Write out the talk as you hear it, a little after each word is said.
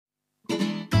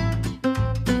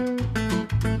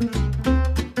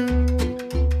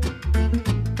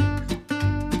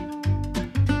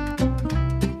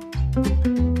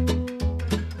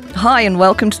Hi and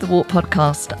welcome to the WARC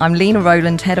podcast. I'm Lena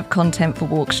Roland, Head of Content for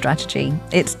WARC Strategy.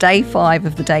 It's day 5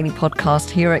 of the daily podcast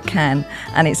here at Cannes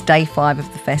and it's day 5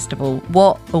 of the festival.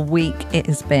 What a week it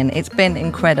has been. It's been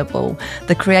incredible.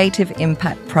 The Creative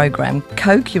Impact Programme,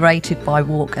 co-curated by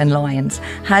WARC and Lions,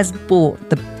 has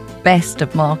brought the best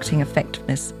of marketing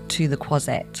effectiveness to the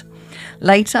Croisette.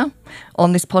 Later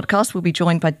on this podcast, we'll be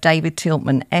joined by David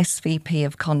Tiltman, SVP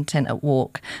of Content at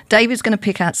WARC. David's going to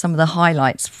pick out some of the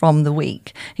highlights from the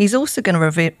week. He's also going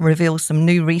to reveal some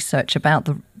new research about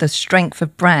the strength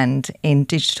of brand in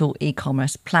digital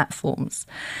e-commerce platforms.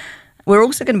 We're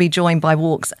also going to be joined by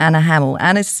WARC's Anna Hamill.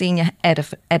 Anna's senior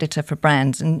editor for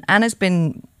brands, and Anna's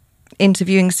been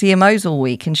interviewing CMOs all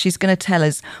week, and she's going to tell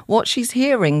us what she's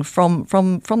hearing from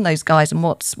those guys and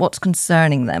what's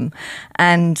concerning them.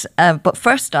 And but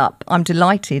first up, I'm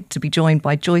delighted to be joined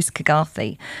by Joyce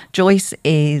Kigathi. Joyce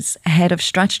is head of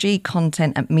strategy,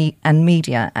 content and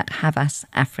media at Havas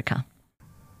Africa.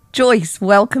 Joyce,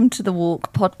 welcome to the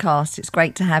WARC podcast. It's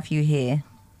great to have you here.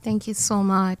 Thank you so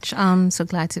much. I'm so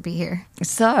glad to be here.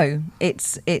 So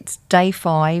it's day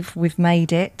 5. We've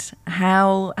made it.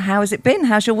 How has it been?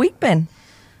 How's your week been?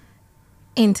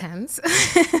 Intense.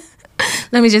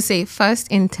 Let me just say, first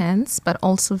intense, but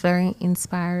also very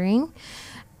inspiring.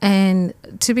 And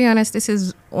to be honest, this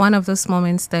is one of those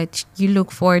moments that you look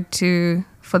forward to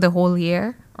for the whole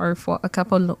year or for a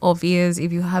couple of years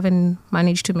if you haven't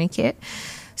managed to make it.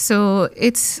 So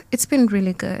it's been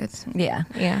really good. Yeah.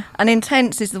 And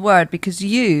intense is the word because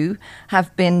you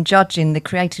have been judging the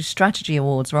Creative Strategy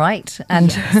Awards, right?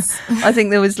 And yes. I think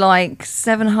there was like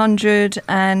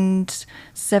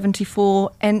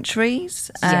 774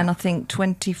 entries and I think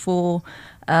 24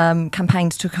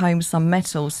 campaigns took home some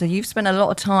medals. So you've spent a lot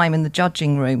of time in the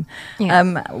judging room.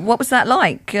 Yeah. What was that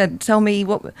like? Tell me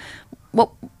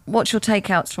what's your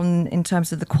takeouts in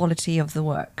terms of the quality of the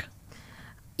work?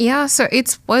 Yeah, so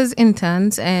it was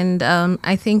intense, and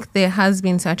I think there has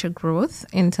been such a growth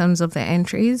in terms of the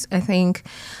entries. I think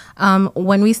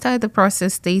when we started the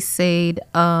process, they said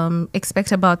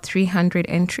expect about 300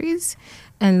 entries,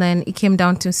 and then it came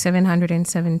down to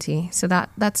 770. So that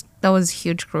was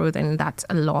huge growth, and that's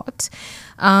a lot.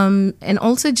 And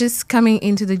also just coming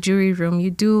into the jury room, you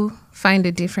do find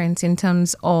a difference in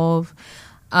terms of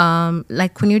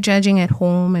like when you're judging at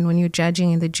home and when you're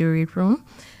judging in the jury room.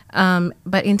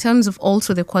 But in terms of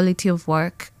also the quality of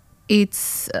work,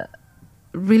 it's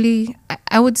really,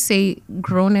 I would say,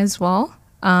 grown as well.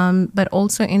 But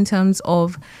also in terms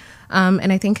of,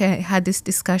 and I think I had this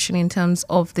discussion in terms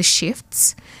of the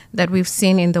shifts that we've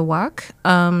seen in the work.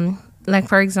 Like,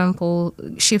 for example,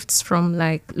 shifts from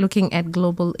like looking at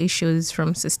global issues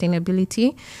from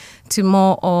sustainability to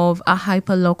more of a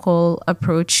hyper-local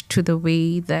approach to the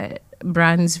way that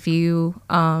brands view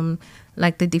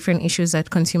like the different issues that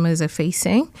consumers are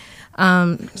facing.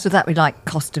 So that would like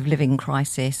cost of living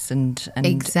crisis and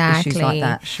exactly. issues like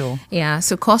that, sure. Yeah,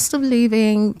 so cost of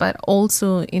living, but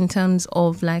also in terms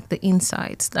of like the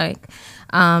insights. Like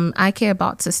I care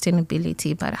about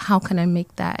sustainability, but how can I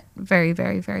make that very,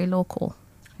 very, very local?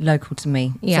 Local to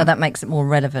me. Yeah. So that makes it more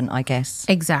relevant, I guess.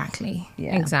 Exactly.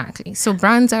 Yeah. Exactly. So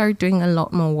brands are doing a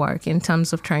lot more work in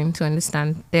terms of trying to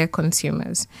understand their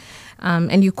consumers.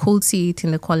 And you could see it in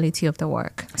the quality of the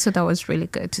work. So that was really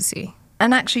good to see.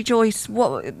 And actually, Joyce,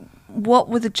 what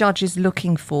were the judges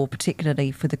looking for,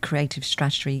 particularly for the creative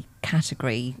strategy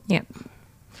category? Yeah.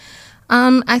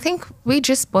 I think we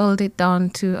just boiled it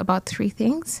down to about 3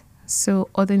 things. So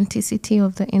authenticity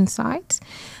of the insight.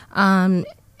 And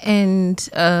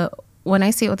when I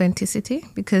say authenticity,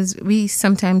 because we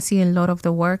sometimes see a lot of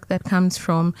the work that comes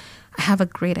from, I have a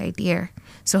great idea.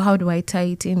 So how do I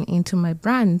tie it into my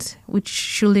brand, which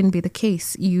shouldn't be the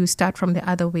case. You start from the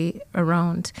other way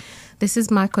around. This is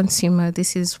my consumer.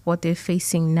 This is what they're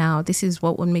facing now. This is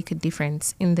what will make a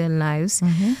difference in their lives.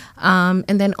 Mm-hmm.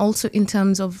 And then also in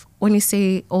terms of when you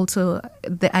say also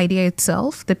the idea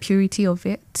itself, the purity of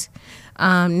it,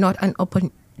 not an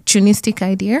opportunistic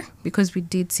idea, because we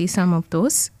did see some of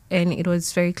those. And it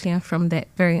was very clear from the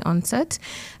very onset.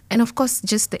 And of course,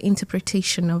 just the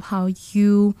interpretation of how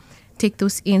you take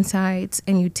those insights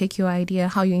and you take your idea,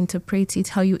 how you interpret it,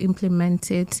 how you implement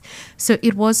it. So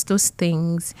it was those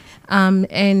things. And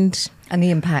the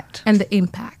impact. And the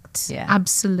impact. Yeah.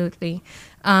 Absolutely.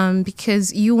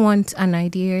 Because you want an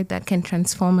idea that can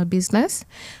transform a business.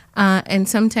 And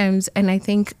sometimes, and I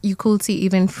think you could see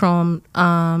even from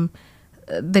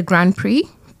the Grand Prix,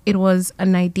 it was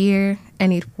an idea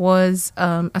and it was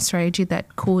a strategy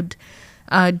that could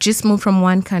just move from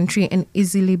one country and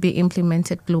easily be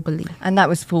implemented globally. And that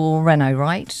was for Renault,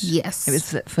 right? Yes. It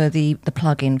was for the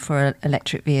plug-in for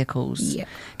electric vehicles. Yeah.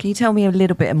 Can you tell me a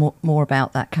little bit more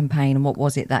about that campaign and what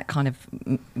was it that kind of,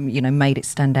 made it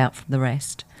stand out from the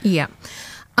rest? Yeah.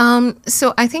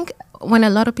 So I think when a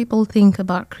lot of people think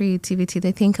about creativity,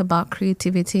 they think about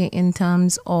creativity in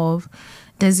terms of,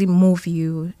 does it move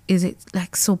you? Is it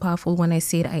like so powerful? When I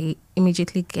say it, I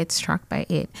immediately get struck by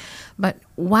it. But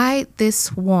why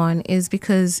this one is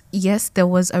because, yes, there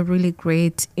was a really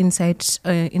great insight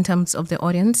in terms of the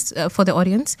audience, for the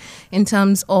audience, in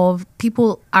terms of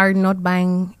people are not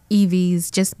buying EVs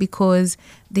just because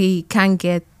they can't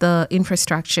get the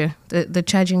infrastructure, the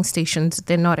charging stations,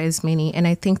 they're not as many. And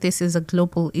I think this is a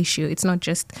global issue. It's not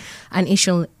just an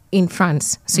issue in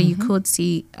France. So you could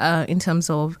see in terms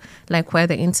of like where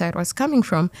the insight was coming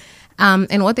from.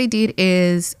 And what they did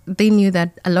is they knew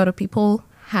that a lot of people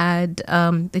had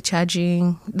EV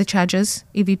chargers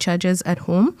at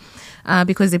home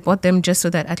because they bought them just so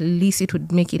that at least it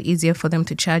would make it easier for them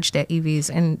to charge their EVs.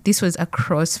 And this was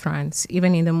across France,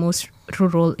 even in the most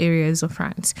rural areas of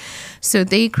France. So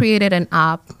they created an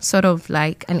app, sort of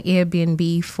like an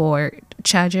Airbnb for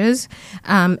chargers.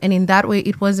 And in that way,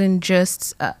 it wasn't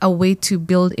just a way to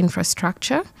build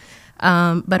infrastructure,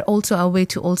 but also a way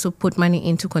to also put money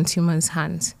into consumers'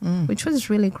 hands, which was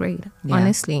really great,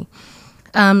 honestly.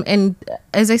 And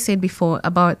as I said before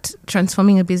about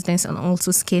transforming a business and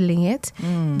also scaling it,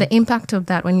 the impact of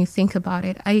that, when you think about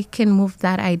it, I can move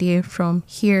that idea from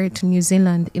here to New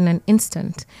Zealand in an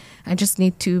instant. I just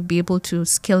need to be able to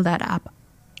scale that up,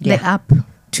 the app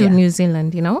to New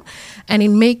Zealand, and it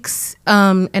makes,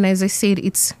 and as I said,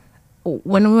 it's,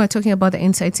 when we were talking about the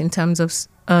insights in terms of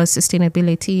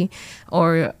sustainability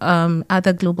or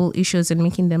other global issues and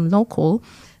making them local,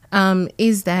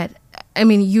 is that, I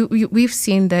mean, we've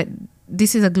seen that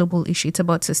this is a global issue. It's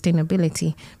about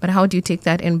sustainability. But how do you take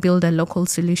that and build a local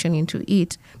solution into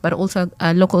it, but also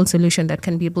a local solution that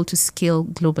can be able to scale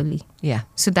globally? Yeah.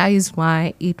 So that is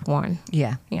why it won.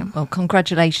 Yeah. Yeah. Well,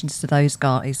 congratulations to those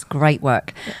guys. Great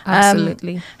work.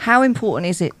 Absolutely. How important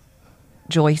is it,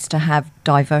 Joyce, to have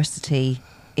diversity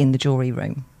in the jury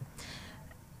room?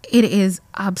 It is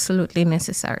absolutely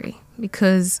necessary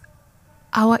because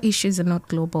our issues are not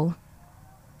global.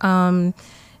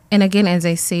 And again, as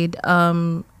I said,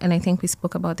 and I think we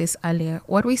spoke about this earlier,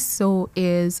 what we saw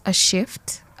is a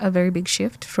shift, a very big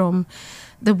shift from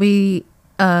the way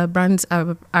brands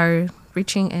are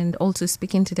reaching and also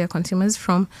speaking to their consumers,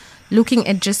 from looking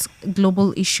at just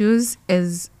global issues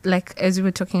as we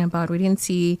were talking about. We didn't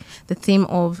see the theme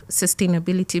of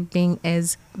sustainability being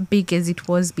as big as it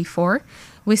was before.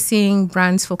 We're seeing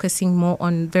brands focusing more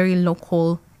on very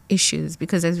local issues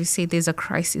because, as we say, there's a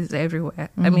crisis everywhere.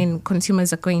 I mean,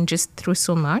 consumers are going just through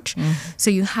so much.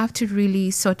 So you have to really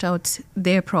sort out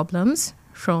their problems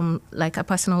from like a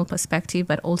personal perspective,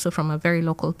 but also from a very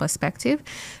local perspective,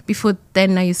 before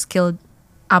then now you scale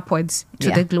upwards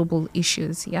to the global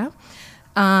issues. Yeah.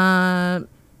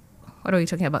 What are we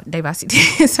talking about? Diversity.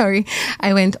 Sorry,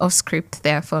 I went off script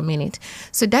there for a minute.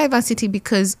 So diversity,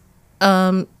 because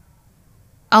I'll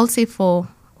say for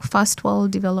first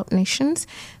world developed nations,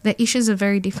 the issues are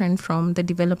very different from the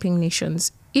developing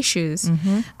nations issues.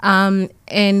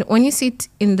 And when you sit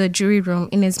in the jury room,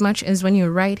 in as much as when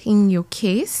you're writing your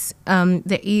case,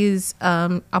 there is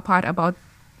a part about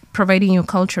providing your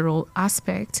cultural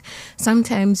aspect.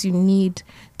 Sometimes you need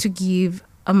to give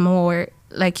a more,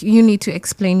 like, you need to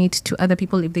explain it to other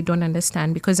people if they don't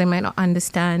understand, because they might not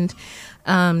understand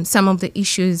some of the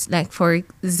issues, like for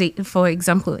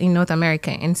example in North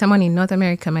America, and someone in North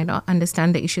America might not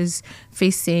understand the issues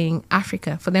facing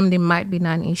Africa. For them, they might be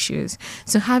non-issues.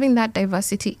 So having that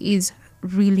diversity is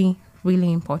really,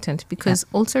 really important, because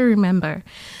also remember,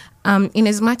 in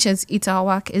as much as it's our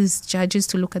work as judges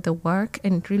to look at the work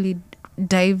and really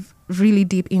dive really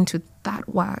deep into that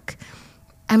work,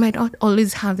 I might not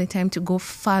always have the time to go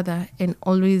further and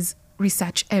always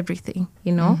research everything,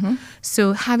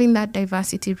 So having that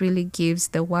diversity really gives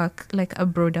the work like a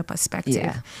broader perspective.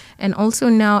 Yeah. And also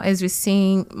now, as we're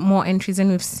seeing more entries, and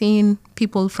we've seen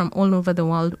people from all over the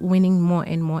world winning more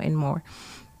and more and more.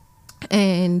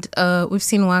 And we've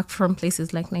seen work from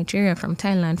places like Nigeria, from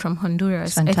Thailand, from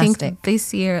Honduras. Fantastic. I think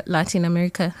this year Latin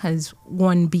America has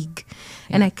won big.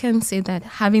 Yeah. And I can say that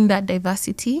having that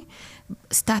diversity,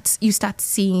 you start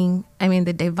seeing,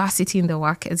 the diversity in the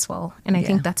work as well. And I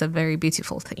think that's a very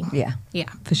beautiful thing. Yeah,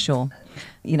 for sure.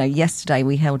 Yesterday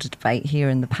we held a debate here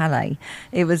in the Palais.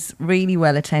 It was really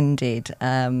well attended.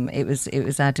 It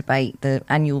was our debate, the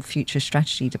annual Future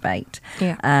Strategy debate,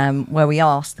 where we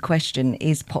asked the question,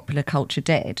 is popular culture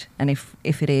dead? And if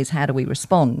it is, how do we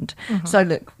respond? Mm-hmm. So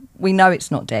look, we know it's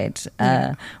not dead.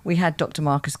 We had Dr.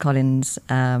 Marcus Collins,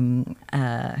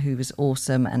 who was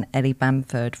awesome, and Ellie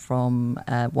Bamford from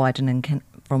Wyden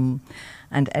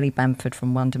and Ellie Bamford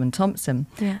from Wunderman Thompson,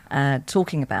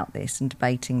 talking about this and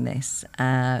debating this.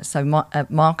 So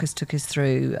Marcus took us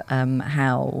through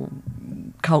how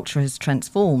culture has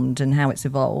transformed and how it's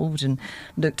evolved, and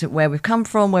looked at where we've come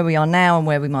from, where we are now, and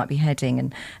where we might be heading.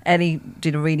 And Ellie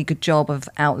did a really good job of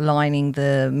outlining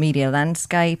the media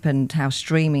landscape and how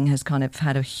streaming has kind of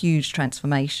had a huge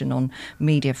transformation on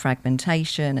media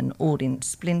fragmentation and audience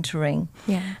splintering,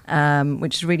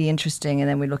 which is really interesting. And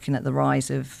then we're looking at the rise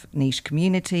of niche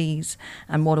communities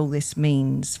and what all this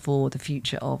means for the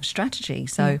future of strategy.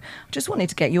 So I just wanted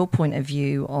to get your point of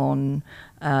view on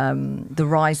the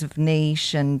rise of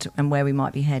niche and where we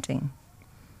might be heading.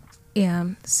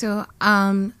 So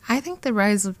I think the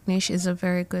rise of niche is a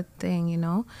very good thing,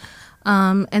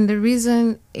 and the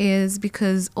reason is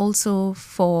because also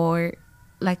for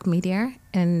like media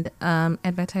and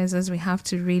advertisers, we have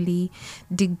to really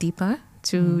dig deeper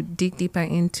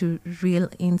into real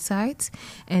insights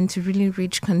and to really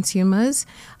reach consumers.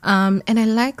 And I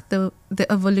like the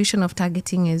evolution of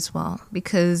targeting as well,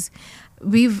 because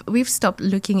we've stopped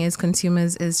looking as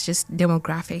consumers as just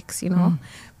demographics,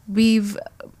 We've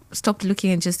stopped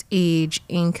looking at just age,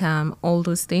 income, all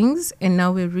those things. And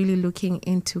now we're really looking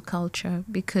into culture,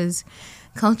 because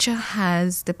culture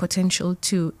has the potential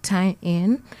to tie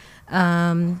in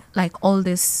like all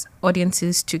these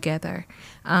audiences together.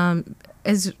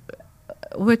 As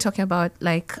we're talking about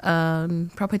like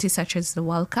properties such as the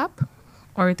World Cup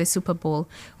or the Super Bowl,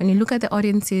 when you look at the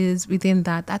audiences within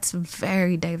that, that's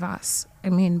very diverse.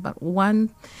 But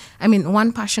one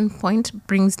passion point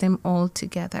brings them all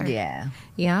together.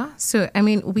 So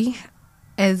we,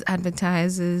 as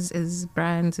advertisers, as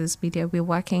brands, as media, we're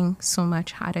working so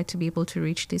much harder to be able to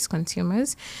reach these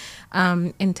consumers,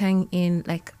 and tying in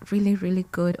like really, really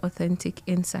good, authentic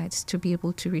insights to be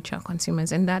able to reach our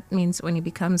consumers. And that means when it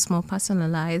becomes more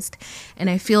personalized, and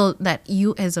I feel that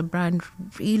you as a brand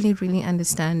really, really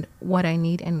understand what I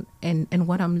need and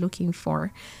what I'm looking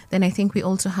for, then I think we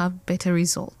also have better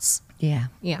results.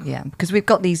 Because we've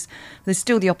got there's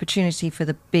still the opportunity for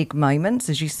the big moments,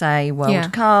 as you say,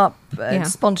 World Cup,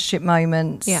 sponsorship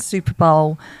moments, Super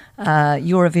Bowl,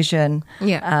 Eurovision.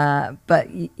 But,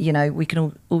 we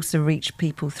can also reach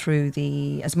people through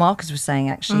as Marcus was saying,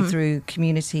 actually, through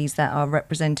communities that are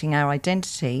representing our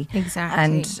identity.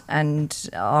 Exactly. And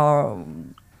are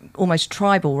almost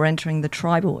tribal. We're entering the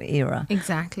tribal era.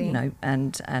 Exactly.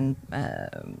 And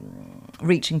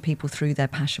reaching people through their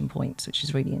passion points, which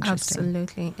is really interesting.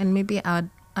 Absolutely. And maybe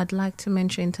I'd like to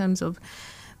mention, in terms of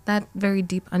that very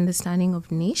deep understanding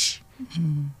of niche,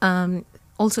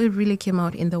 also it really came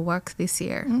out in the WARC this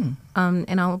year.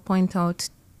 And I'll point out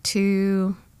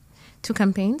two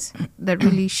campaigns that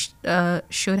really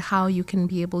showed how you can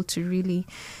be able to really,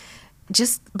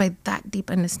 just by that deep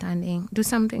understanding, do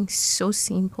something so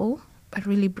simple but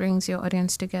really brings your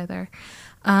audience together.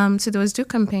 So there was two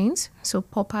campaigns. So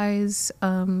Popeye's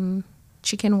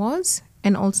Chicken Wars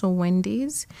and also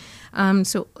Wendy's.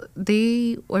 So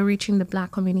they were reaching the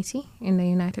Black community in the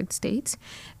United States.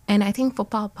 And I think for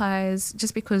Popeye's,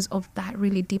 just because of that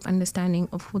really deep understanding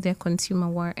of who their consumer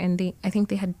were, and I think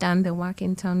they had done the work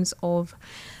in terms of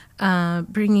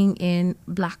bringing in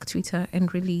Black Twitter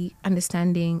and really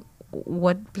understanding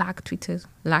what Black Twitter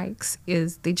likes,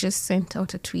 is they just sent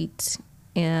out a tweet,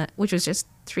 which was just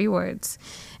 3 words,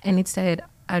 and it said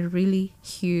a really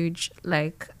huge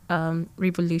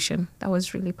revolution that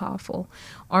was really powerful.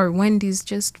 Or Wendy's,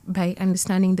 just by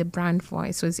understanding the brand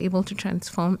voice, was able to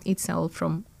transform itself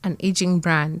from an aging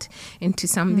brand into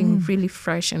something really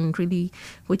fresh and really,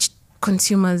 which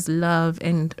consumers love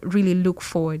and really look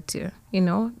forward to,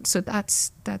 so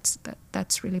that's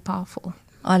really powerful.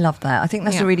 I love that. I think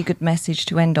that's a really good message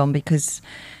to end on, because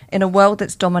in a world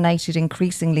that's dominated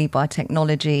increasingly by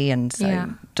technology and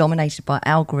dominated by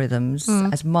algorithms,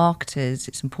 as marketers,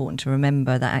 it's important to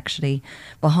remember that actually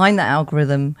behind that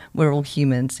algorithm, we're all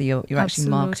humans. So you're actually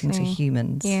marketing to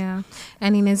humans. Yeah.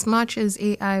 And in as much as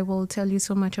AI will tell you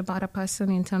so much about a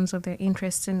person in terms of their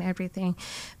interests and everything,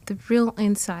 the real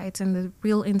insights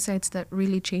that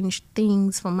really change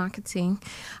things for marketing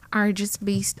are just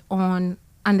based on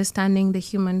understanding the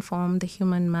human form, the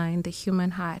human mind, the human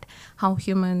heart, how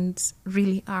humans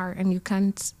really are. And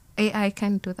AI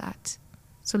can't do that.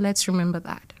 So let's remember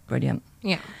that. Brilliant.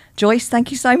 Yeah. Joyce,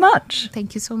 thank you so much.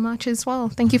 Thank you so much as well.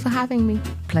 Thank you for having me.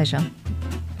 Pleasure.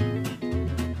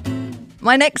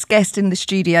 My next guest in the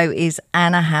studio is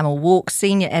Anna Hamill, WARC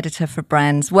Senior Editor for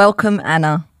Brands. Welcome,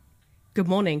 Anna. Good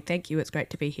morning. Thank you. It's great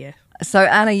to be here. So,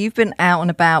 Anna, you've been out and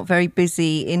about, very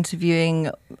busy interviewing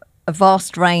a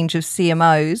vast range of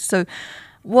CMOs. So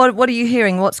what are you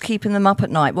hearing? What's keeping them up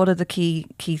at night? What are the key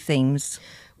themes?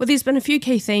 Well, there's been a few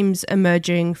key themes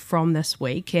emerging from this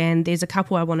week, and there's a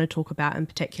couple I want to talk about in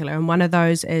particular. And one of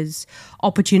those is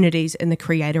opportunities in the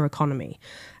creator economy.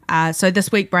 So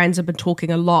this week, brands have been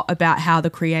talking a lot about how the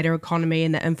creator economy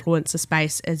and the influencer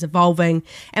space is evolving.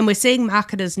 And we're seeing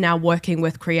marketers now working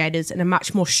with creators in a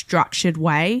much more structured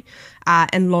way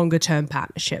and longer term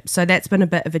partnerships. So that's been a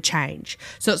bit of a change.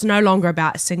 So it's no longer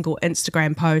about a single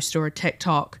Instagram post or a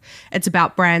TikTok. It's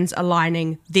about brands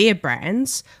aligning their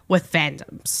brands with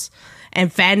fandoms.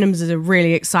 And fandoms is a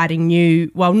really exciting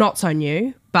not so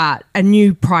new, but a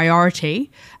new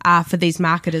priority for these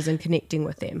marketers and connecting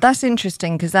with them. That's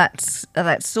interesting because that's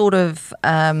sort of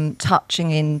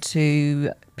touching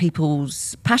into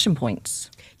people's passion points.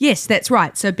 Yes, that's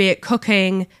right. So be it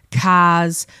cooking,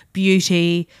 cars,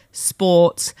 beauty,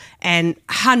 sports, and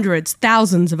hundreds,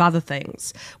 thousands of other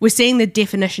things. We're seeing the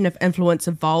definition of influence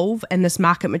evolve and this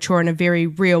market mature in a very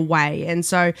real way. And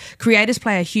so creators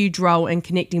play a huge role in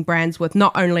connecting brands with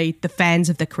not only the fans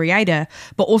of the creator,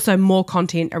 but also more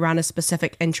content around a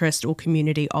specific interest or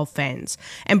community of fans.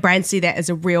 And brands see that as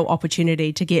a real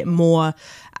opportunity to get more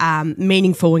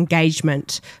meaningful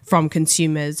engagement from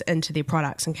consumers into their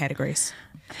products and categories.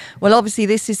 Well, obviously,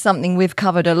 this is something we've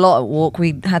covered a lot at WARC.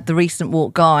 We had the recent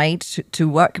WARC guide to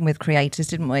working with creators,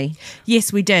 didn't we?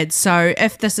 Yes, we did. So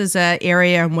if this is an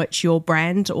area in which your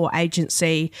brand or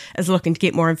agency is looking to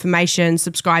get more information,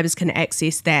 subscribers can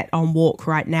access that on WARC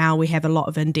right now. We have a lot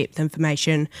of in-depth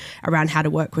information around how to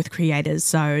work with creators.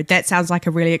 So that sounds like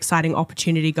a really exciting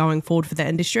opportunity going forward for the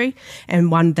industry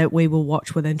and one that we will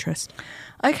watch with interest.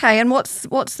 Okay, and what's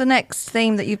the next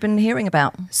theme that you've been hearing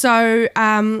about? So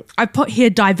I put here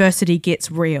diversity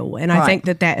gets real, and I think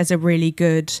that is a really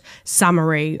good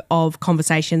summary of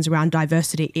conversations around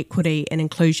diversity, equity and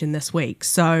inclusion this week.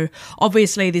 So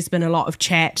obviously there's been a lot of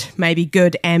chat, maybe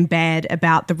good and bad,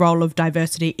 about the role of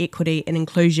diversity, equity and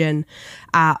inclusion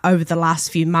over the last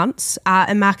few months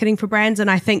in marketing for brands, and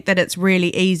I think that it's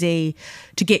really easy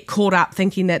to get caught up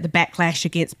thinking that the backlash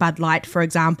against Bud Light, for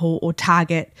example, or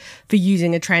Target for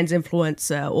using a trans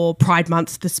influencer or Pride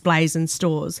Month displays in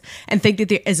stores, and think that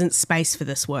there isn't space for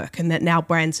this work and that now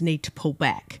brands need to pull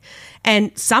back.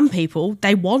 And some people,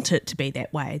 they want it to be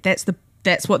that way. That's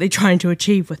what they're trying to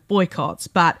achieve with boycotts.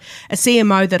 But a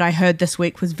CMO that I heard this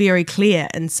week was very clear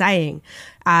in saying,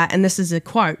 and this is a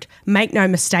quote, "Make no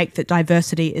mistake that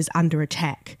diversity is under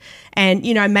attack." And,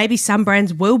 maybe some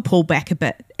brands will pull back a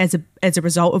bit as a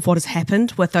result of what has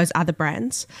happened with those other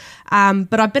brands.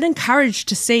 But I've been encouraged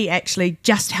to see actually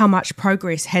just how much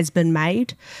progress has been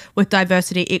made with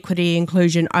diversity, equity,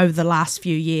 inclusion over the last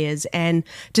few years, and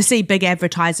to see big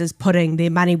advertisers putting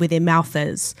their money where their mouth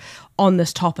is on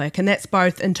this topic. And that's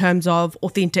both in terms of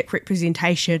authentic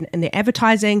representation in their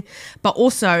advertising, but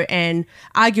also, and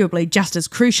arguably just as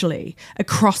crucially,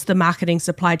 across the marketing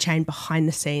supply chain behind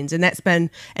the scenes. And that's been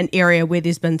an area where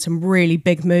there's been some really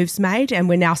big moves made, and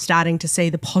we're now starting to see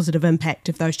the positive impact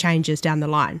of those changes down the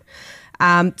line.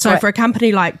 For a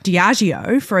company like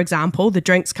Diageo, for example, the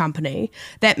drinks company,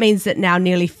 that means that now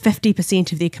nearly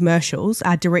 50% of their commercials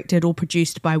are directed or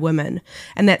produced by women.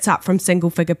 And that's up from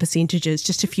single-figure percentages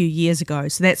just a few years ago.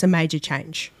 So that's a major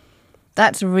change.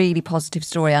 That's a really positive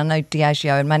story. I know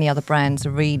Diageo and many other brands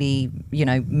are really,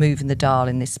 moving the dial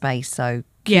in this space. So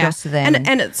kudos to them.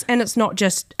 And it's not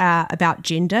just about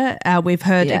gender. We've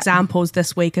heard examples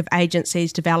this week of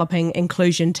agencies developing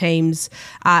inclusion teams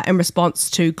in response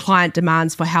to client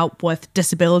demands for help with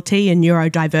disability and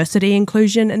neurodiversity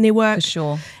inclusion in their work. For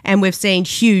sure. And we've seen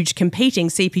huge competing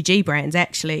CPG brands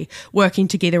actually working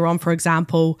together on, for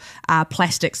example,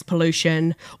 plastics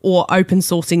pollution or open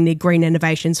sourcing their green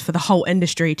innovations for the whole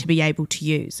industry to be able to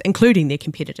use, including their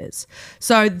competitors.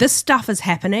 So this stuff is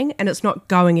happening and it's not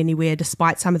going anywhere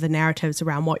despite some of the narratives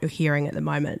around what you're hearing at the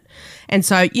moment. And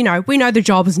so, we know the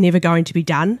job is never going to be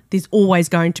done. There's always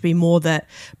going to be more that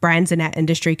brands in our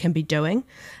industry can be doing.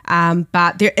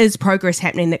 But there is progress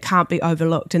happening that can't be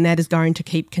overlooked, and that is going to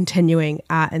keep continuing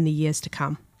in the years to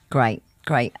come. Great.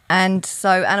 And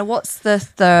so, Anna, what's the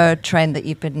third trend that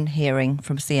you've been hearing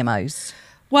from CMOs?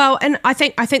 Well, and I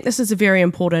think this is a very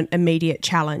important immediate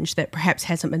challenge that perhaps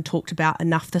hasn't been talked about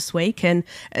enough this week. And,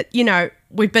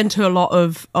 we've been to a lot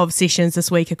of sessions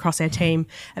this week across our team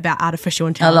about artificial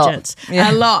intelligence,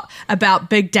 a lot about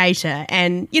big data,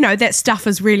 and that stuff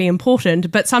is really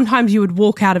important. But sometimes you would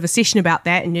walk out of a session about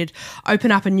that and you'd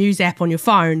open up a news app on your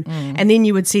phone, and then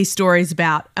you would see stories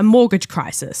about a mortgage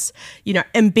crisis,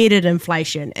 embedded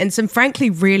inflation, and some frankly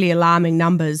really alarming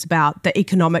numbers about the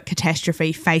economic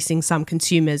catastrophe facing some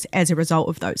consumers as a result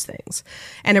of those things.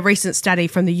 And a recent study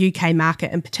from the UK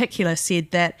market in particular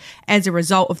said that as a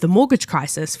result of the mortgage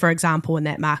crisis, for example, in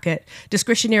that market,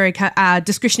 discretionary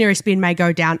spend may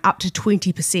go down up to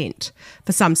 20%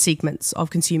 for some segments of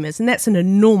consumers, and that's an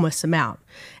enormous amount.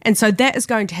 And so that is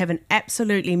going to have an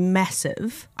absolutely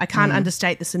massive, I can't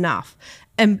overstate this enough,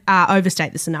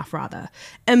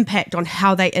 impact on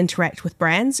how they interact with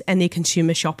brands and their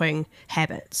consumer shopping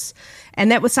habits.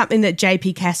 And that was something that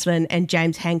JP Caslin and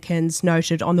James Hankins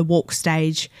noted on the WARC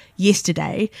stage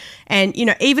yesterday. And,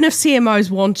 even if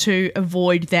CMOs want to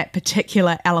avoid that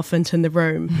particular elephant in the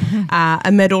room,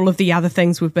 amid all of the other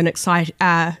things we've been excited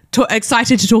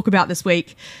to talk about this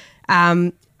week,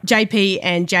 JP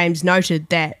and James noted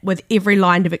that with every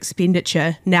line of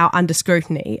expenditure now under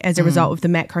scrutiny as a result of the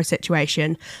macro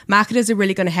situation, marketers are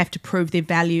really going to have to prove their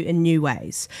value in new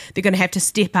ways. They're going to have to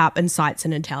step up insights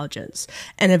and intelligence,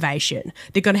 innovation.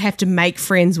 They're going to have to make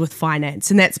friends with finance.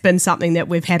 And that's been something that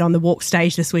we've had on the WARC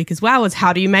stage this week as well, is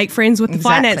how do you make friends with the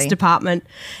finance department?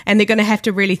 And they're going to have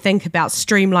to really think about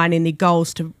streamlining their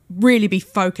goals to really be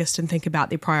focused and think about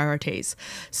their priorities.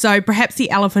 So perhaps the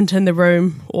elephant in the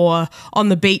room or on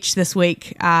the beach this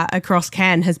week across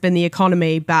Cannes has been the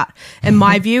economy. But in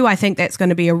my view, I think that's going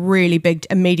to be a really big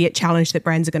immediate challenge that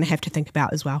brands are going to have to think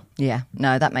about as well. Yeah,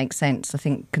 no, that makes sense. I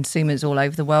think consumers all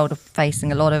over the world are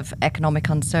facing a lot of economic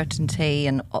uncertainty,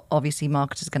 and obviously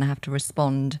marketers are going to have to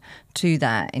respond to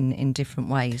that in different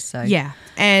ways. So yeah,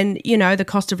 and the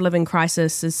cost of living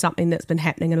crisis is something that's been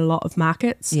happening in a lot of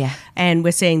markets. Yeah, and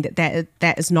we're seeing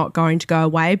that is not going to go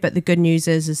away. But the good news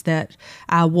is that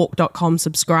our WARC.com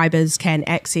subscribers can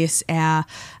access our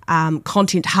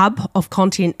content hub of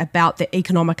content about the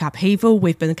economic upheaval.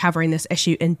 We've been covering this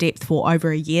issue in depth for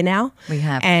over a year now. We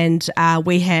have, and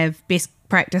we have best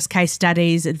practice case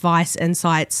studies, advice,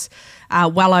 insights,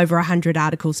 well over 100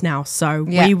 articles now. So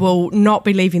we will not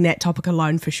be leaving that topic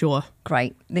alone for sure.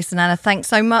 Great. Listen, Anna, thanks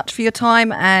so much for your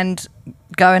time, and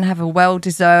go and have a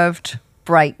well-deserved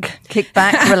break. Kick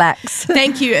back, relax.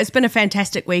 Thank you. It's been a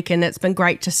fantastic week, and it's been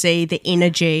great to see the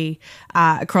energy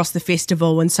across the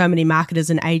festival and so many marketers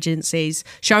and agencies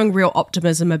showing real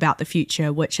optimism about the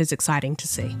future, which is exciting to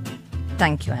see.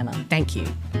 Thank you, Anna. Thank you.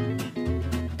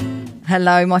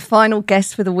 Hello, my final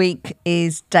guest for the week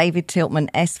is David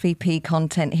Tiltman, SVP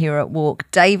Content here at WARC.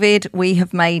 David, we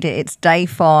have made it. It's day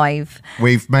 5.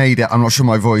 We've made it. I'm not sure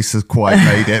my voice has quite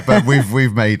made it, but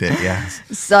we've made it, yes.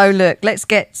 So look, let's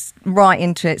get right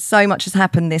into it. So much has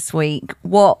happened this week.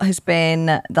 What has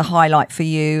been the highlight for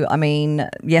you? I mean,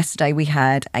 yesterday we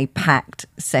had a packed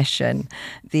session.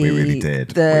 We really did.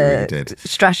 The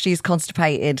strategy is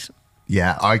constipated.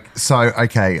 Yeah,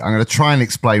 okay, I'm going to try and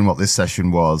explain what this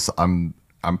session was. I'm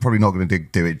probably not going to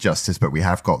do it justice, but we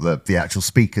have got the actual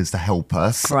speakers to help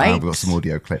us. Great. We've got some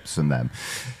audio clips from them.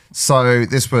 So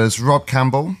this was Rob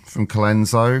Campbell from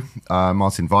Colenso,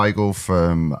 Martin Weigel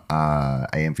from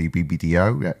AMV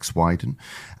BBDO, ex-Wyden,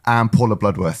 and Paula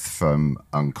Bloodworth from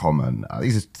Uncommon.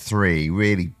 These are 3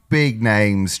 really big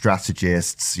name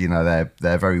strategists.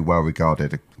 They're very well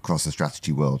regarded across the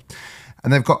strategy world.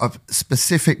 And they've got a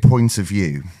specific point of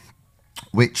view,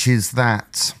 which is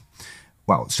that,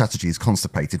 strategy is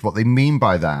constipated. What they mean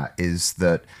by that is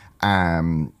that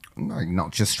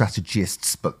not just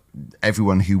strategists, but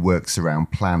everyone who works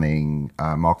around planning,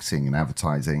 marketing and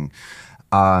advertising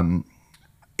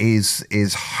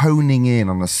is honing in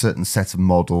on a certain set of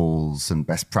models and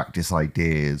best practice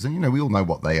ideas. And, we all know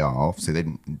what they are. Obviously, they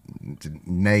didn't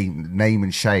name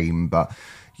and shame, but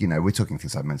we're talking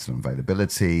things like mental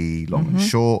availability, long and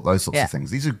short, those sorts of things.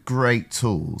 These are great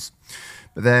tools.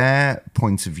 But their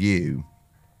point of view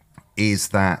is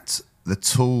that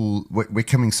we're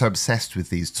becoming so obsessed with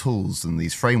these tools and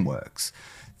these frameworks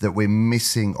that we're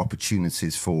missing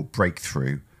opportunities for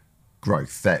breakthrough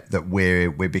growth, that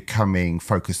we're becoming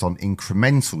focused on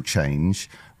incremental change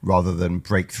rather than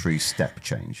breakthrough step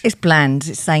change. It's bland,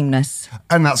 it's sameness.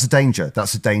 And that's a danger.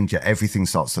 Everything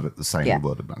starts to look the same in the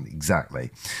world of bland. Exactly.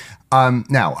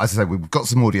 Now, as I say, we've got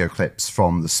some audio clips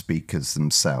from the speakers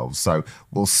themselves. So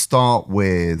we'll start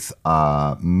with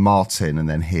Martin and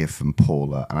then hear from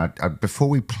Paula. And I before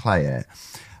we play it,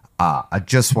 I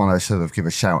just want to sort of give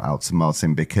a shout out to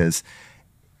Martin, because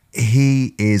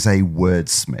he is a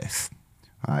wordsmith.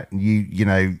 Right.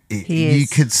 You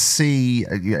could see,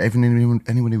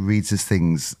 anyone who reads his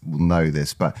things will know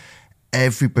this, but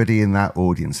everybody in that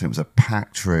audience, and it was a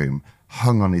packed room,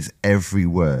 hung on his every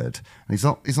word. And he's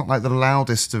not like the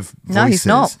loudest of voices. No, he's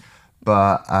not.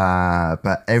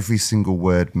 But every single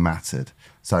word mattered.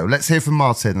 So let's hear from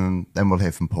Martin, and then we'll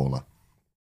hear from Paula.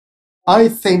 I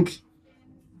think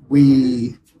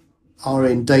we are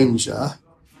in danger,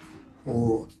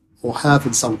 or have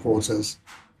in some quarters,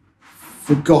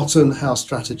 forgotten how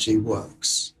strategy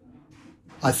works.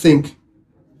 I think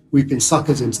we've been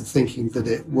suckered into thinking that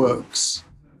it works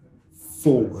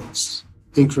forwards,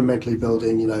 incrementally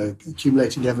building,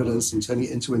 accumulating evidence and turning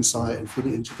it into insight and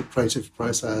putting it into the creative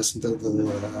process. And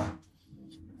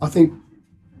I think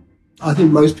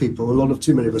most people,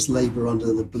 too many of us, labour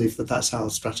under the belief that that's how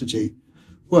strategy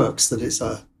works, that it's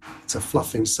a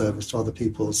fluffing service to other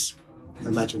people's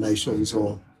imaginations,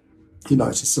 or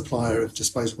it's a supplier of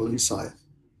disposable insight.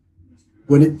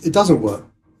 When it doesn't work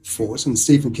forwards, and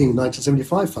Stephen King in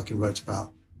 1975 fucking wrote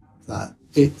about that.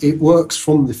 It works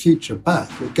from the future back.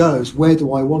 It goes, where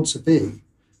do I want to be?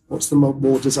 What's the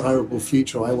more desirable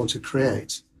future I want to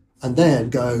create? And then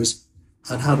goes,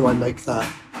 and how do I make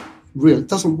that real? It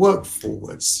doesn't work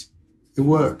forwards. It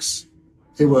works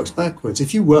backwards.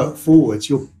 If you work forwards,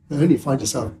 you'll only find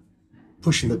yourself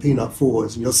pushing the peanut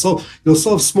forwards, and you'll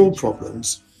solve small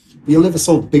problems, but you'll never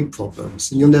solve big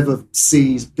problems, and you'll never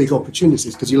seize big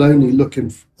opportunities, because you'll only look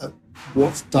at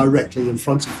what's directly in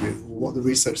front of you, or what the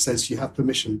research says you have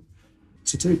permission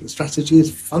to do. But strategy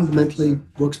is fundamentally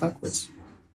works backwards.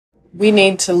 We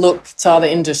need to look to other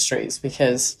industries,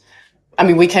 because,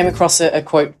 we came across a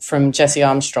quote from Jesse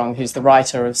Armstrong, who's the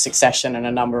writer of Succession and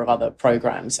a number of other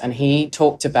programs, and he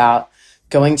talked about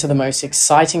going to the most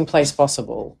exciting place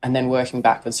possible and then working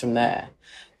backwards from there.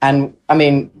 And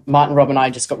Martin, Rob and I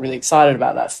just got really excited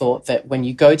about that thought, that when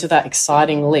you go to that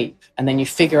exciting leap and then you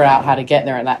figure out how to get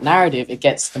there in that narrative, it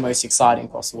gets the most exciting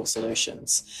possible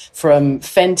solutions. From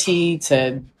Fenty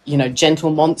to,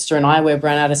 Gentle Monster, an eyewear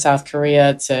brand out of South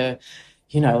Korea, to,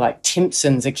 like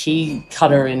Timpson's, a key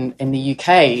cutter in the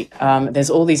UK. There's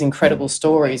all these incredible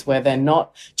stories where they're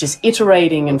not just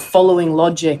iterating and following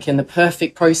logic and the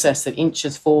perfect process that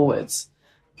inches forwards.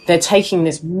 They're taking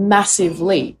this massive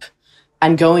leap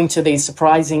and going to these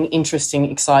surprising, interesting,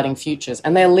 exciting futures.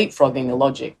 And they're leapfrogging the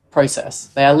logic process.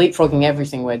 They are leapfrogging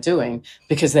everything we're doing,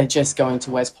 because they're just going to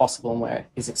where's possible and where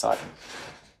is exciting.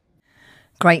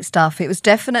 Great stuff. It was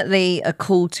definitely a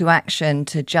call to action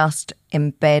to just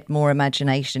embed more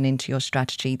imagination into your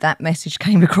strategy. That message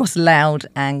came across loud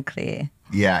and clear.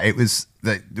 Yeah, it was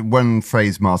the one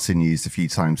phrase Martin used a few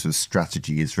times was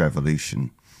strategy is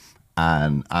revolution.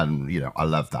 And I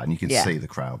love that. And you can see the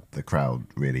crowd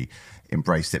really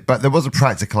embraced it. But there was a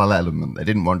practical element. They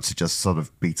didn't want to just sort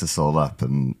of beat us all up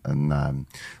and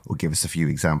or give us a few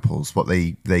examples. What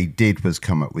they did was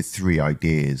come up with 3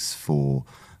 ideas for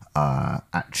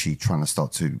actually trying to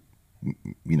start to,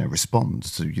 respond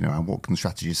to, and what can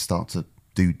strategists start to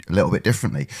do a little bit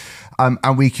differently.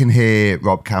 And we can hear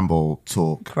Rob Campbell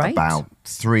talk about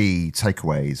 3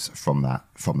 takeaways from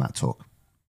that talk.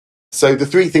 So the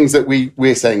 3 things that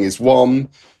we're saying is, 1,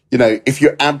 if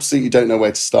you absolutely don't know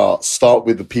where to start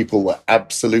with the people that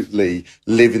absolutely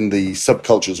live in the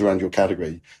subcultures around your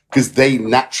category, because they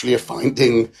naturally are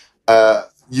finding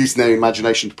using their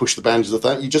imagination to push the boundaries of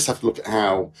that. You just have to look at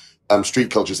how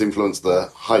street cultures influence the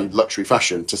high luxury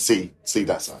fashion to see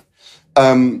that side.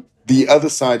 The other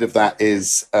side of that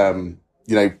is,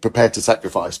 prepared to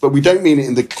sacrifice. But we don't mean it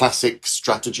in the classic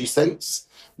strategy sense.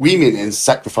 We mean it in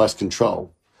sacrifice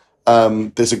control.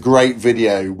 There's a great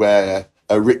video where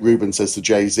Rick Rubin says to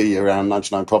Jay-Z around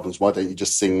 99 Problems, why don't you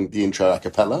just sing the intro a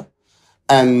cappella?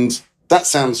 And that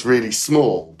sounds really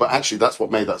small, but actually that's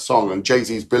what made that song. And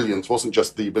Jay-Z's brilliance wasn't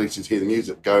just the ability to hear the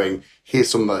music going, here's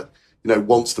someone that,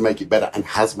 wants to make it better and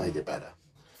has made it better.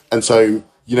 And so,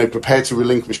 prepared to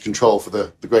relinquish control for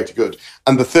the greater good.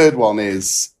 And the third one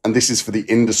is, and this is for the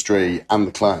industry and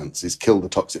the clients, is kill the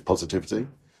toxic positivity.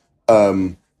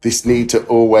 This need to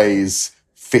always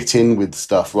fit in with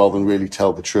stuff rather than really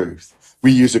tell the truth.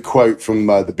 We use a quote from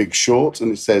The Big Short,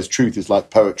 and it says, truth is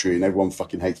like poetry, and everyone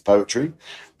fucking hates poetry.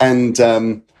 And,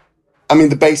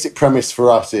 the basic premise for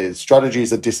us is strategy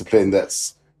is a discipline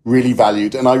that's really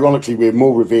valued. And ironically, we're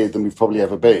more revered than we've probably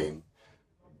ever been.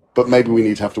 But maybe we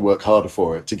need to have to work harder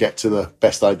for it to get to the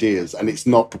best ideas. And it's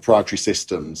not proprietary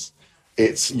systems.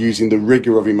 It's using the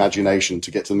rigor of imagination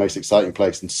to get to the most exciting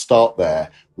place and start there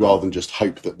rather than just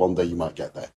hope that one day you might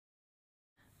get there.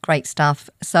 Great stuff.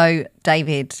 So,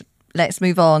 David, let's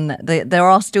move on. There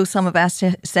are still some of our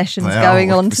sessions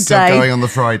going on today. Still going on the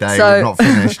Friday. So, we're not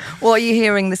finished. What are you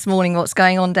hearing this morning? What's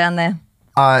going on down there?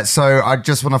 So I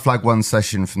just want to flag one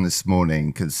session from this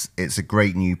morning because it's a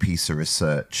great new piece of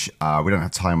research. We don't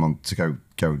have time to go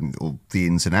into all the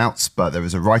ins and outs, but there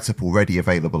is a write-up already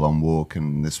available on WARC,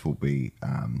 and this will be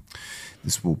one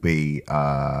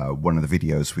of the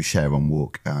videos we share on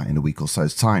WARC in a week or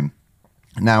so's time.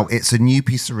 Now, it's a new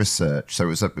piece of research. So it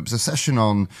was a session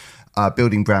on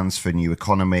building brands for a new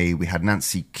economy. We had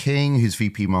Nancy King, who's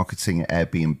VP Marketing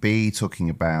at Airbnb, talking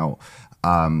about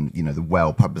the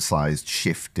well-publicized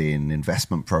shift in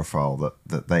investment profile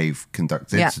that they've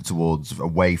conducted towards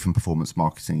away from performance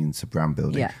marketing into brand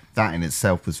building. Yeah. That in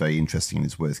itself was very interesting and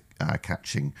is worth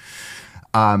catching.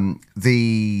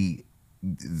 The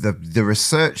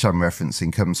research I'm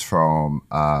referencing comes from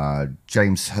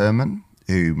James Herman,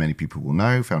 who many people will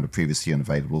know, founder previously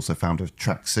unavailable, also founder of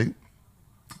Tracksuit.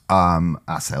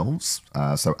 Ourselves,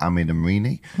 so Amin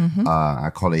Amrini,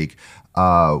 our colleague,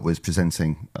 was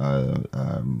presenting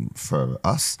for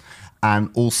us, and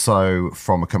also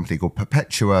from a company called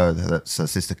Perpetua, that's a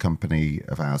sister company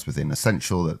of ours within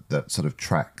Essential that sort of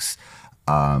tracks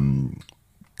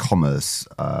commerce,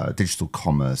 digital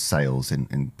commerce sales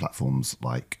in platforms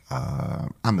like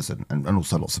Amazon, and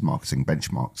also lots of marketing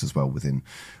benchmarks as well within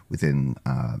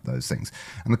those things.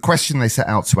 And the question they set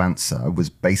out to answer was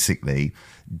basically,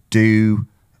 do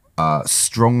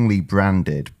strongly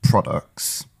branded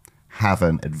products have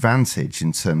an advantage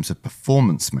in terms of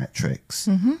performance metrics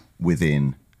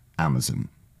within Amazon?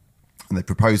 And they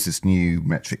proposed this new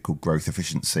metric called growth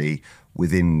efficiency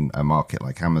within a market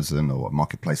like Amazon, or a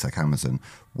marketplace like Amazon,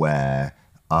 where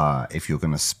if you're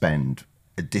going to spend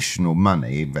additional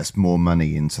money, invest more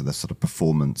money into the sort of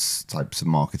performance types of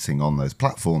marketing on those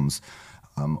platforms,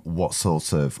 what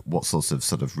sort of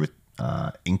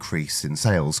increase in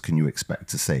sales can you expect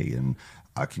to see? And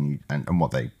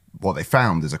what they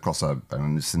found is across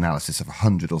this analysis of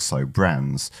 100 or so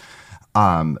brands,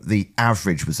 the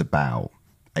average was about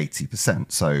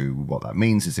 80%. So what that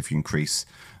means is if you increase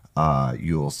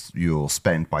your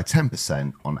spend by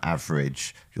 10%, on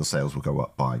average, your sales will go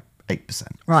up by 8%.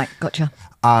 Right, gotcha.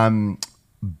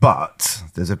 But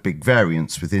there's a big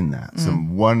variance within that. So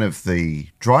one of the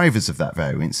drivers of that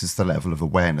variance is the level of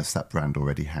awareness that brand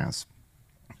already has.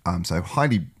 So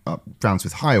brands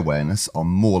with high awareness are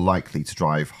more likely to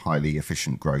drive highly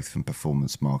efficient growth and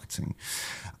performance marketing.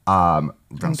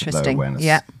 Brands with low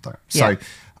awareness don't. So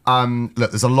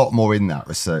look, there's a lot more in that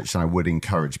research, and I would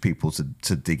encourage people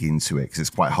to dig into it because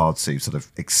it's quite hard to sort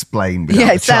of explain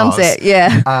without the charts. Sounds it,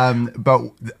 yeah. But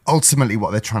ultimately what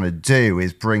they're trying to do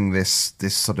is bring this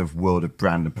sort of world of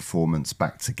brand and performance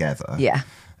back together. Yeah.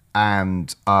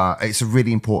 And it's a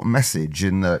really important message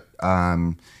in that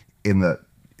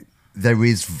there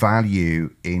is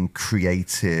value in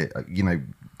creativity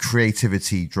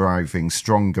driving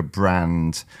stronger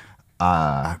brand,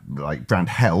 like brand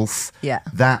health. Yeah.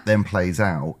 That then plays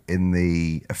out in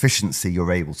the efficiency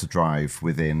you're able to drive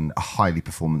within a highly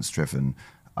performance driven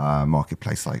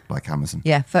marketplace like Amazon.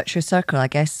 Yeah, virtuous circle, I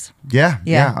guess. Yeah.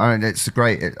 I mean, it's a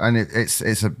great, there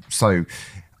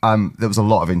was a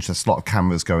lot of interest, a lot of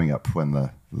cameras going up when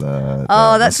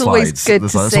that's the always slides. good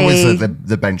to That's see. always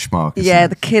the benchmark. Yeah,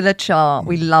 the killer chart.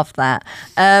 We love that.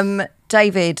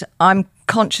 David, I'm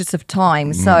conscious of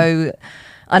time, so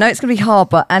I know it's going to be hard,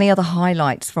 but any other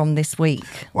highlights from this week?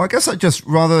 Well, I guess I just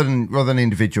rather than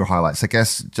individual highlights, I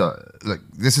guess look,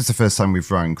 this is the first time we've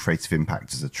run Creative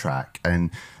Impact as a track,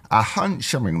 and our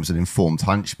hunch, I mean, it was an informed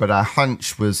hunch, but our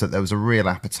hunch was that there was a real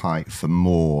appetite for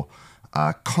more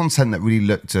content that really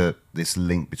looked at this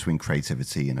link between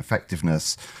creativity and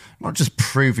effectiveness, not just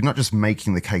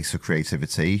making the case for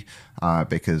creativity,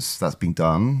 because that's been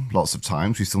done lots of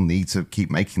times. We still need to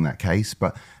keep making that case,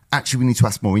 but actually we need to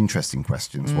ask more interesting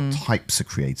questions. What types of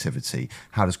creativity?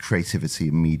 How does creativity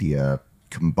and media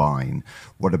combine?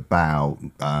 What about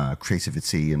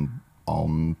creativity and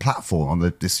on platform, on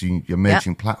this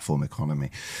emerging platform economy?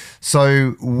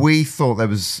 So we thought there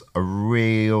was a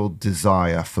real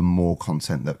desire for more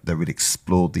content that would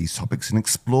explore these topics and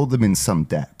explore them in some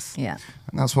depth. Yeah.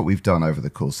 And that's what we've done over the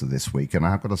course of this week. And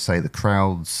I've got to say the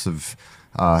crowds have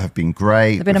been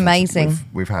great. They've been amazing.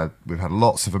 We've had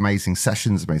lots of amazing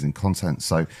sessions, amazing content.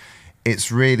 So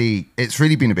it's really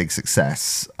been a big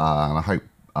success. And I hope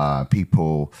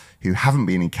people who haven't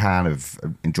been in Cannes have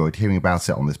enjoyed hearing about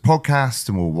it on this podcast,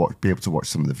 and will be able to watch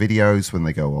some of the videos when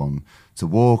they go on to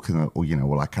WARC, and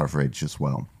all our coverage as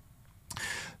well.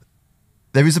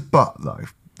 There is a but, though.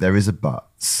 There is a but.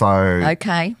 So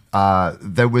okay,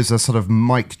 there was a sort of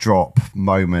mic drop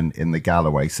moment in the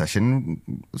Galloway session.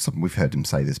 Something we've heard him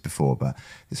say this before, but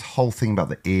this whole thing about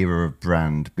the era of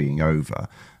brand being over.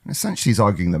 And essentially, he's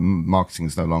arguing that marketing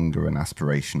is no longer an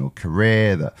aspirational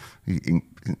career, that he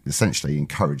essentially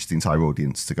encouraged the entire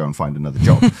audience to go and find another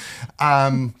job.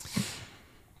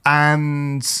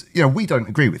 And we don't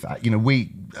agree with that.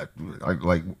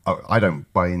 I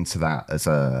don't buy into that as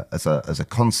a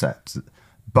concept.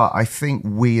 But I think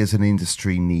we as an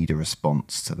industry need a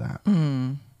response to that.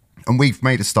 And we've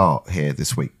made a start here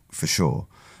this week for sure.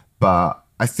 But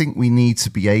I think we need to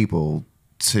be able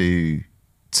to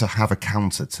have a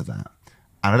counter to that.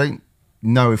 And I don't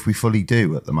know if we fully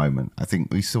do at the moment. I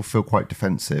think we still feel quite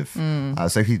defensive.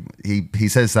 So he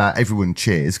says that everyone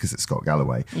cheers because it's Scott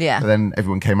Galloway. Yeah. But then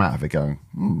everyone came out of it going,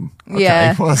 okay.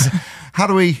 Yeah. Well, how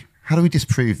do we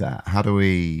disprove that? How do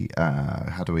we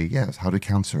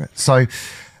counter it? So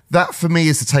that for me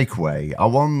is the takeaway. I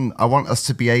want us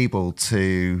to be able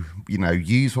to,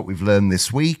 use what we've learned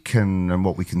this week and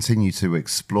what we continue to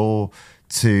explore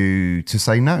to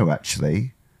say no,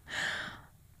 actually.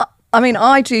 I mean,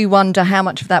 I do wonder how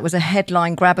much of that was a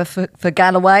headline grabber for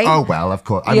Galloway. Oh, well, of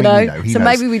course. He so knows.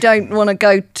 Maybe we don't want to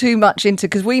go too much into,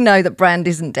 because we know that brand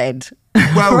isn't dead.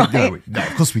 Well, right? no,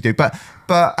 of course we do. But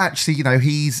actually,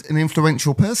 he's an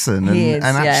influential person. And, He is,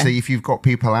 and actually, if you've got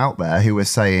people out there who are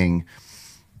saying,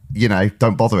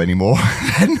 don't bother anymore,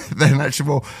 then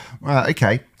actually, well,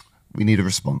 okay, we need a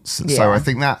response. Yeah. So I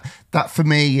think that for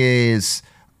me is...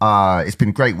 it's been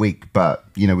a great week, but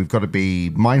we've got to be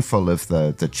mindful of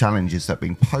the challenges that are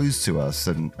being posed to us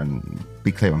and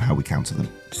be clear on how we counter them.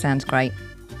 Sounds great.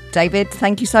 David,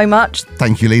 thank you so much.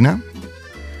 Thank you, Lena.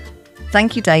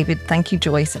 Thank you, David. Thank you,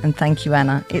 Joyce. And thank you,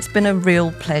 Anna. It's been a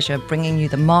real pleasure bringing you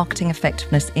the marketing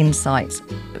effectiveness insights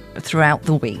throughout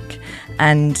the week.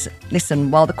 And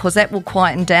listen, while the Quasette will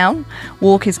quieten down,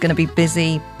 WARC is going to be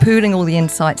busy pooling all the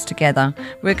insights together.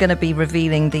 We're going to be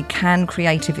revealing the Cannes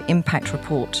Creative Impact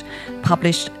Report,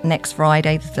 published next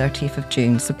Friday, the 30th of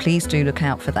June. So please do look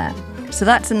out for that. So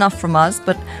that's enough from us.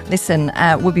 But listen,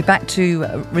 we'll be back to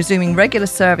resuming regular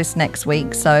service next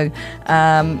week. So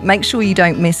make sure you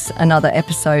don't miss another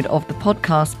episode of the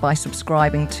podcast by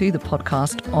subscribing to the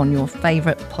podcast on your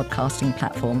favourite podcasting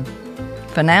platform.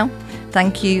 For now,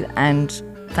 thank you, and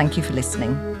thank you for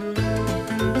listening.